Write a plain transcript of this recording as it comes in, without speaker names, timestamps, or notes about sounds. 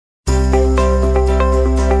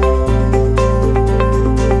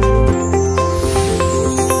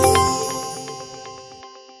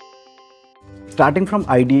starting from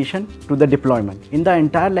ideation to the deployment. In the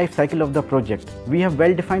entire life cycle of the project, we have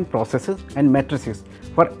well-defined processes and matrices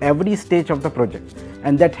for every stage of the project,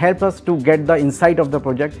 and that help us to get the insight of the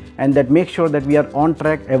project, and that makes sure that we are on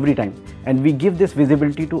track every time, and we give this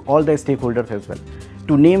visibility to all the stakeholders as well.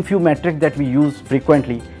 To name few metrics that we use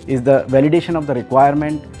frequently is the validation of the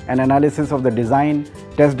requirement and analysis of the design,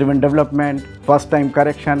 test-driven development, first-time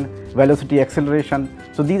correction, velocity acceleration.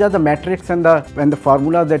 So these are the metrics and the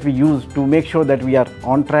formulas that we use to make sure that we are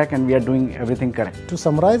on track and we are doing everything correct. To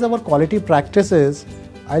summarize our quality practices,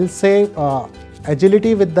 I'll say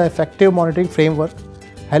agility with the effective monitoring framework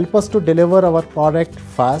help us to deliver our product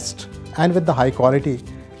fast and with the high quality,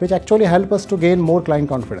 which actually help us to gain more client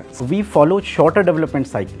confidence. We follow shorter development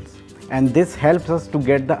cycles, and this helps us to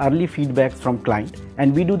get the early feedbacks from client,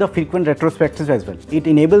 and we do the frequent retrospectives as well. It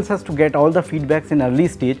enables us to get all the feedbacks in early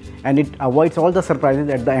stage, and it avoids all the surprises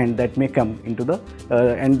at the end that may come into the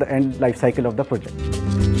end life cycle of the project.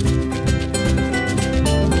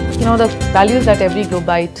 You know, the values that every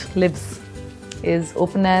Globite lives is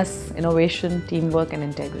openness, innovation, teamwork and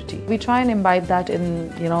integrity. We try and imbibe that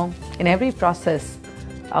in every process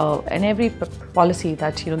and every policy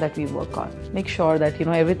that that we work on. Make sure that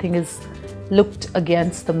everything is looked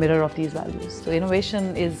against the mirror of these values. So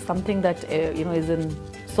innovation is something that is in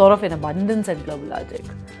sort of in abundance at GlobalLogic.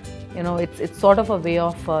 It's sort of a way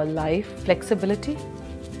of life. Flexibility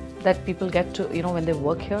that people get to when they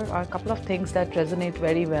work here are a couple of things that resonate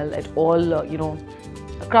very well at all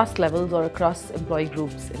across levels or across employee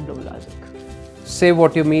groups in GlobalLogic. Say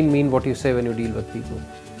what you mean what you say when you deal with people.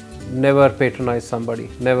 Never patronize somebody.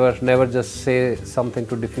 Never just say something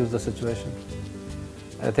to diffuse the situation.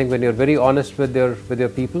 I think when you're very honest with your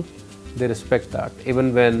people, they respect that,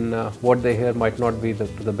 even when what they hear might not be to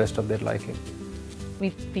the best of their liking.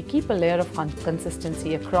 We keep a layer of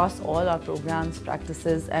consistency across all our programs,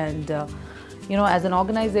 practices, and as an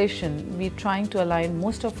organization, we're trying to align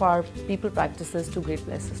most of our people practices to great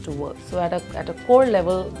places to work. So at a core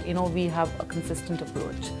level, we have a consistent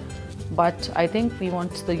approach. But I think we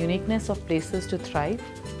want the uniqueness of places to thrive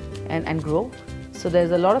and grow. So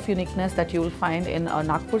there's a lot of uniqueness that you will find in a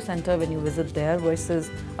Nagpur center when you visit there versus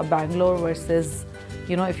a Bangalore versus,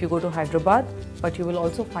 if you go to Hyderabad, but you will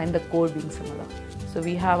also find the core being similar. So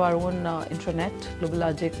we have our own intranet,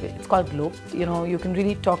 GlobalLogic, it's called Globe. You can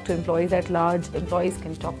really talk to employees at large, employees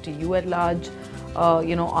can talk to you at large,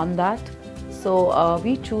 on that. So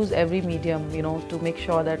we choose every medium, to make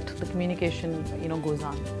sure that the communication, goes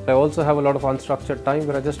on. I also have a lot of unstructured time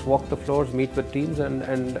where I just walk the floors, meet with teams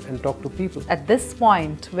and talk to people. At this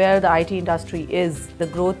point where the IT industry is, the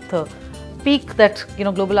growth peak that,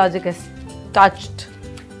 GlobalLogic has touched,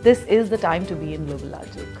 this is the time to be in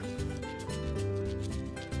GlobalLogic.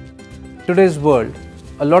 Today's world,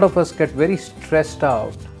 a lot of us get very stressed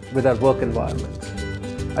out with our work environments.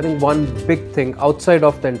 I think one big thing outside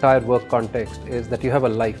of the entire work context is that you have a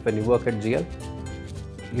life. When you work at GL,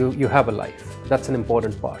 you have a life. That's an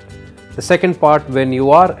important part. The second part, when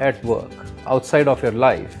you are at work, outside of your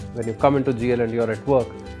life, when you come into GL and you're at work,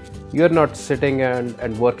 you're not sitting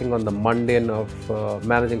and working on the mundane of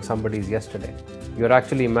managing somebody's yesterday. You're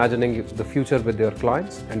actually imagining the future with your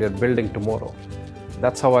clients and you're building tomorrow.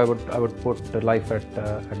 That's how I would put the life at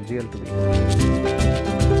GL to be.